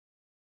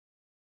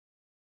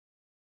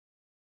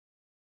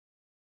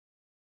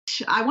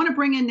I want to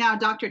bring in now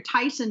Dr.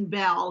 Taison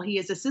Bell. He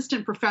is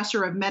Assistant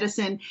Professor of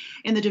Medicine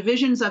in the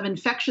Divisions of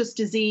Infectious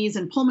Disease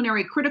and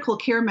Pulmonary Critical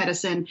Care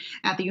Medicine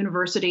at the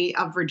University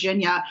of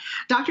Virginia.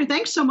 Doctor,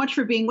 thanks so much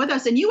for being with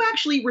us. And you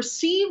actually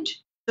received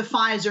the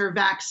Pfizer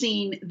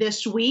vaccine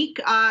this week.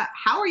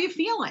 How are you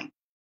feeling?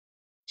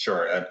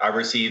 Sure. I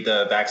received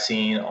the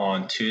vaccine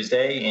on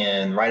Tuesday,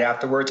 and right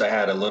afterwards, I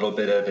had a little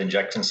bit of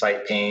injection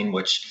site pain,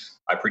 which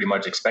I pretty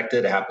much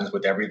expected. It happens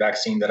with every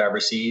vaccine that I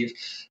receive.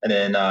 And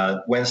then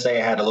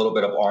Wednesday, I had a little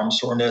bit of arm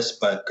soreness,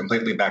 but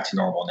completely back to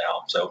normal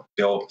now. So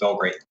feel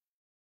great.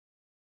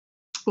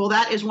 Well,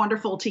 that is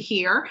wonderful to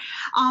hear.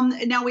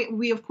 Now,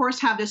 we of course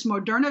have this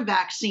Moderna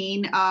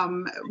vaccine.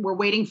 We're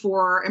waiting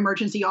for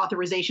emergency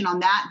authorization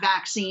on that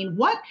vaccine.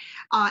 What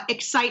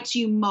excites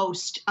you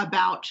most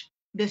about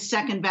this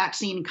second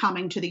vaccine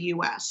coming to the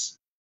U.S.?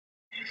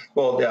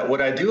 Well, yeah,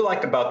 what I do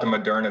like about the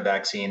Moderna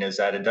vaccine is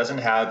that it doesn't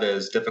have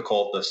as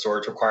difficult the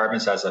storage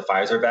requirements as the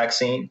Pfizer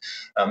vaccine,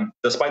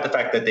 despite the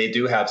fact that they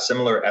do have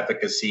similar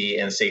efficacy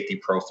and safety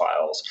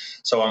profiles.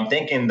 So I'm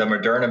thinking the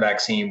Moderna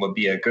vaccine would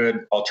be a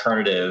good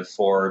alternative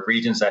for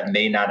regions that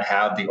may not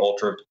have the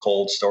ultra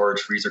cold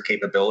storage freezer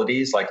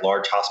capabilities, like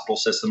large hospital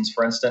systems,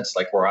 for instance,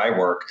 like where I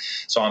work.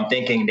 So I'm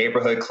thinking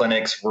neighborhood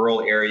clinics,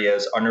 rural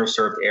areas,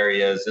 underserved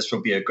areas, this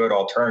would be a good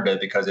alternative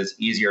because it's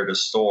easier to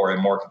store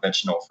in more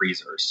conventional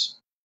freezers.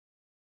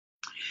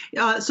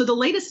 So the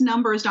latest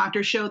numbers,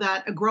 doctor, show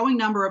that a growing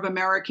number of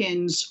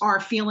Americans are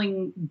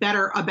feeling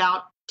better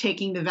about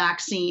taking the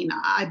vaccine.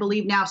 I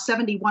believe now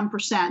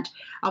 71%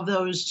 of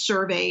those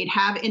surveyed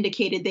have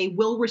indicated they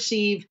will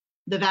receive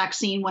the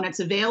vaccine when it's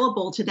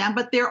available to them.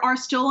 But there are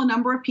still a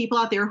number of people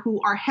out there who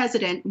are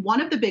hesitant.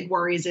 One of the big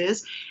worries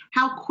is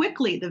how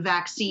quickly the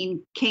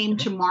vaccine came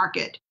to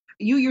market.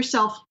 You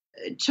yourself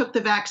took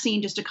the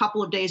vaccine just a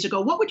couple of days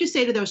ago. What would you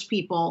say to those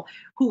people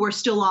who are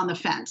still on the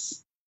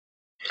fence?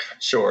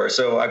 Sure.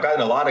 So I've gotten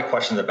a lot of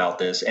questions about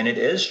this, and it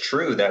is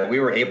true that we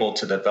were able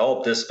to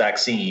develop this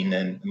vaccine,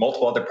 and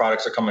multiple other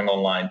products are coming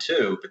online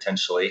too,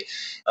 potentially,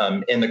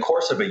 in the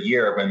course of a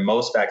year when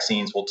most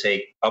vaccines will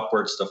take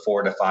upwards to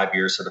 4 to 5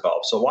 years to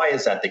develop. So why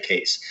is that the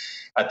case?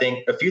 I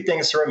think a few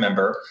things to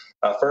remember.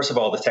 First of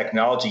all, the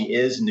technology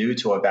is new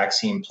to a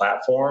vaccine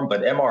platform,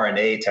 but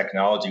mRNA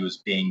technology was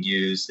being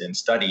used and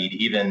studied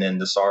even in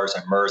the SARS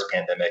and MERS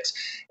pandemics.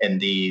 And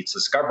the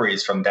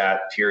discoveries from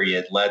that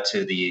period led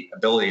to the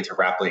ability to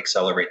rapidly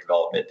accelerate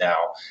development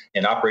now.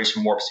 And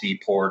Operation Warp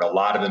Speed poured a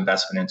lot of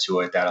investment into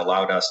it that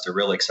allowed us to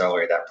really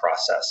accelerate that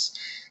process.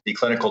 The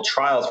clinical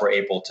trials were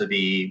able to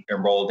be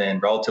enrolled in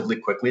relatively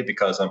quickly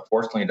because,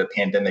 unfortunately, the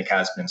pandemic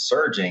has been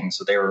surging.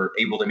 So they were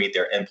able to meet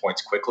their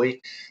endpoints quickly.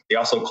 They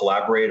also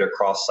collaborated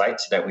across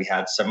sites so that we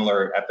had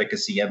similar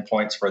efficacy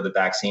endpoints for the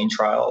vaccine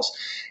trials.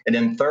 And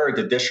then third,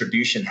 the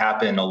distribution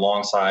happened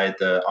alongside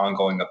the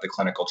ongoing of the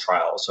clinical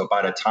trials. So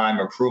by the time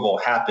approval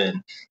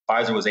happened,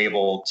 Pfizer was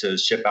able to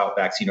ship out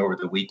vaccine over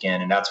the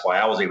weekend. And that's why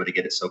I was able to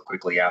get it so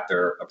quickly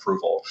after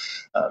approval.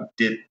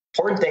 The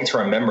important thing to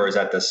remember is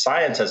that the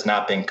science has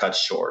not been cut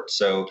short.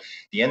 So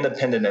the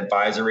independent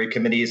advisory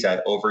committees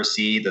that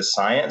oversee the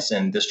science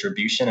and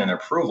distribution and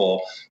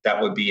approval,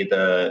 that would be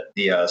the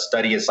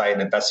study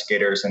site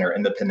investigators and our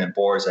independent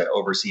boards that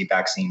oversee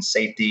vaccine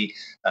safety.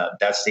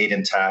 That stayed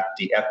intact.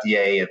 The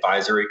FDA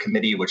advisory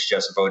committee, which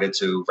just voted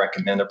to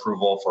recommend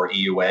approval for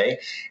EUA,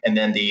 and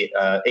then the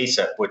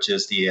ACIP, which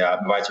is the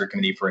advisory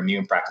committee for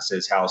immune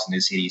practices housed in the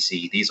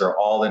CDC. These are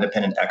all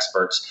independent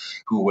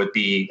experts who would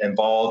be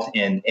involved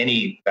in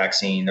any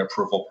vaccine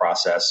approval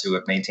process, who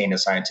have maintained the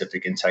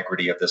scientific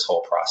integrity of this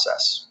whole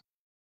process.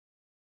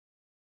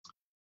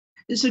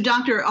 So,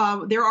 doctor,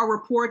 there are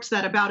reports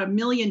that about 1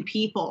 million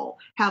people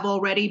have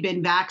already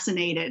been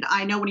vaccinated.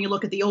 I know when you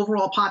look at the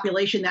overall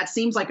population, that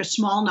seems like a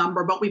small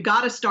number, but we've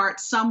got to start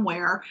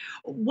somewhere.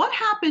 What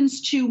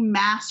happens to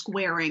mask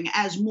wearing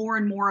as more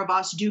and more of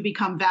us do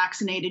become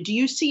vaccinated? Do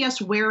you see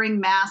us wearing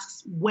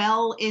masks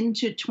well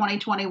into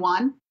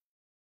 2021?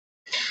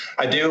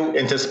 I do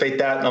anticipate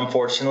that,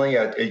 unfortunately.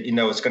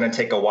 It's going to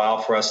take a while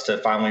for us to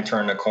finally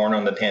turn the corner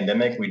on the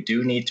pandemic. We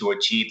do need to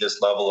achieve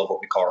this level of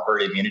what we call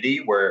herd immunity,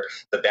 where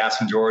the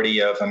vast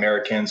majority of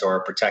Americans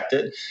are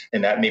protected,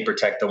 and that may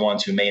protect the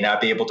ones who may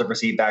not be able to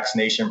receive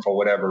vaccination for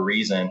whatever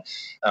reason.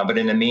 But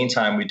in the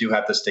meantime, we do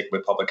have to stick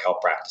with public health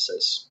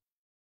practices.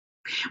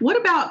 What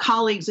about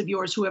colleagues of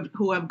yours who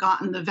have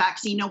gotten the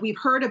vaccine? Now, we've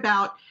heard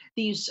about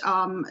these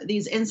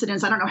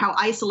incidents. I don't know how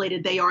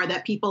isolated they are,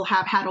 that people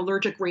have had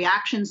allergic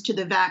reactions to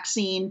the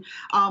vaccine.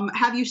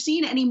 Have you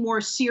seen any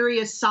more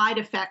serious side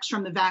effects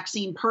from the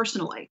vaccine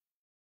personally?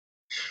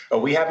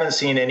 We haven't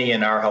seen any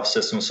in our health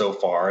system so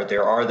far.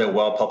 There are the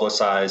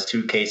well-publicized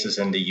 2 cases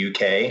in the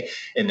UK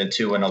and the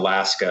 2 in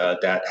Alaska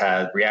that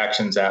had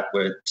reactions that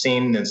were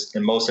seen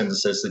in most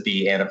instances to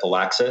be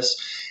anaphylaxis.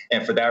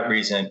 And for that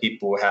reason,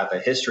 people who have a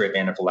history of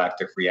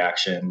anaphylactic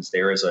reactions,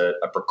 there is a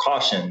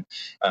precaution.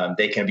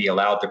 They can be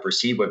allowed to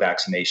proceed with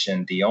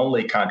vaccination. The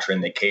only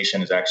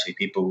contraindication is actually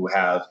people who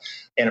have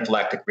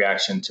anaphylactic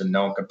reaction to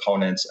known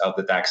components of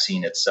the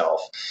vaccine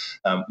itself.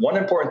 One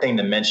important thing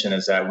to mention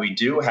is that we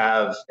do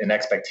have an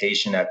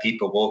expectation that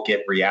people will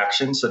get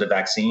reactions to the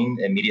vaccine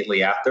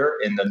immediately after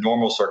in the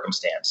normal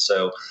circumstance.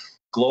 So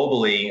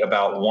globally,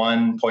 about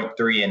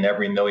 1.3 in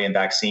every million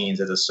vaccines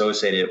is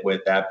associated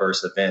with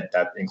adverse event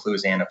that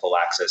includes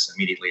anaphylaxis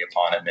immediately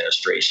upon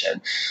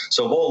administration.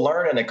 So we'll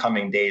learn in the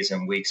coming days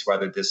and weeks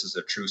whether this is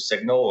a true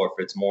signal or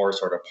if it's more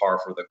sort of par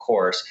for the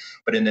course.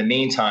 But in the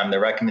meantime, the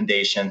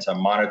recommendation to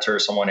monitor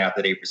someone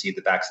after they've received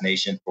the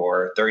vaccination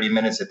for 30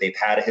 minutes if they've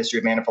had a history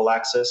of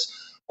anaphylaxis,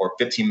 or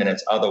 15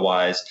 minutes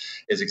otherwise,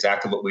 is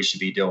exactly what we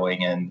should be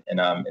doing. And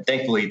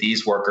thankfully,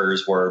 these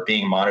workers were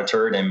being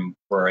monitored and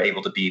were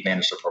able to be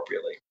managed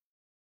appropriately.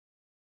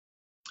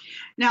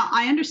 Now,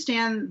 I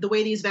understand the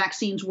way these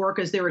vaccines work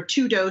is there are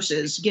 2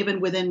 doses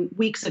given within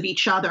weeks of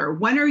each other.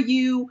 When are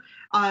you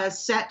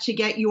set to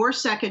get your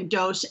second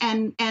dose?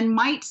 And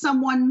might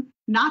someone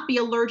not be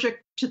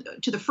allergic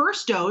to the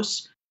first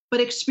dose, but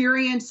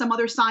experience some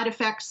other side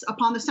effects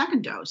upon the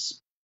second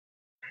dose?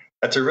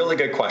 That's a really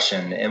good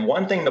question. And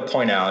one thing to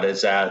point out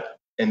is that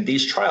in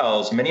these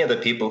trials, many of the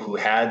people who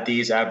had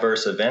these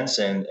adverse events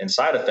and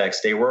side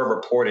effects, they were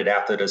reported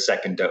after the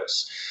second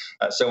dose.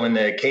 So in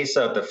the case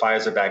of the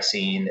Pfizer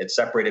vaccine, it's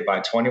separated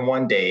by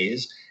 21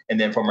 days. And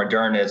then for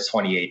Moderna, it's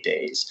 28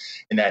 days.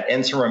 In that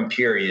interim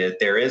period,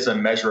 there is a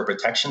measure of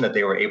protection that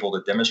they were able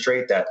to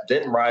demonstrate that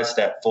didn't rise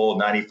to that full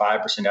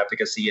 95%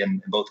 efficacy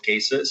in both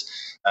cases.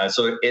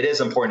 So it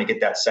is important to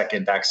get that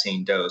second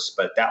vaccine dose.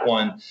 But that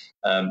one,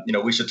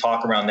 we should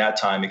talk around that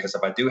time, because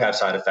if I do have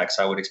side effects,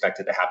 I would expect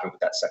it to happen with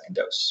that second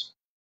dose.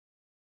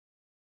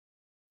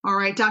 All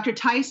right, Dr.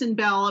 Taison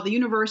Bell of the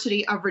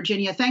University of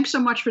Virginia, thanks so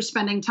much for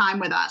spending time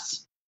with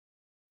us.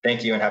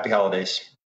 Thank you and happy holidays.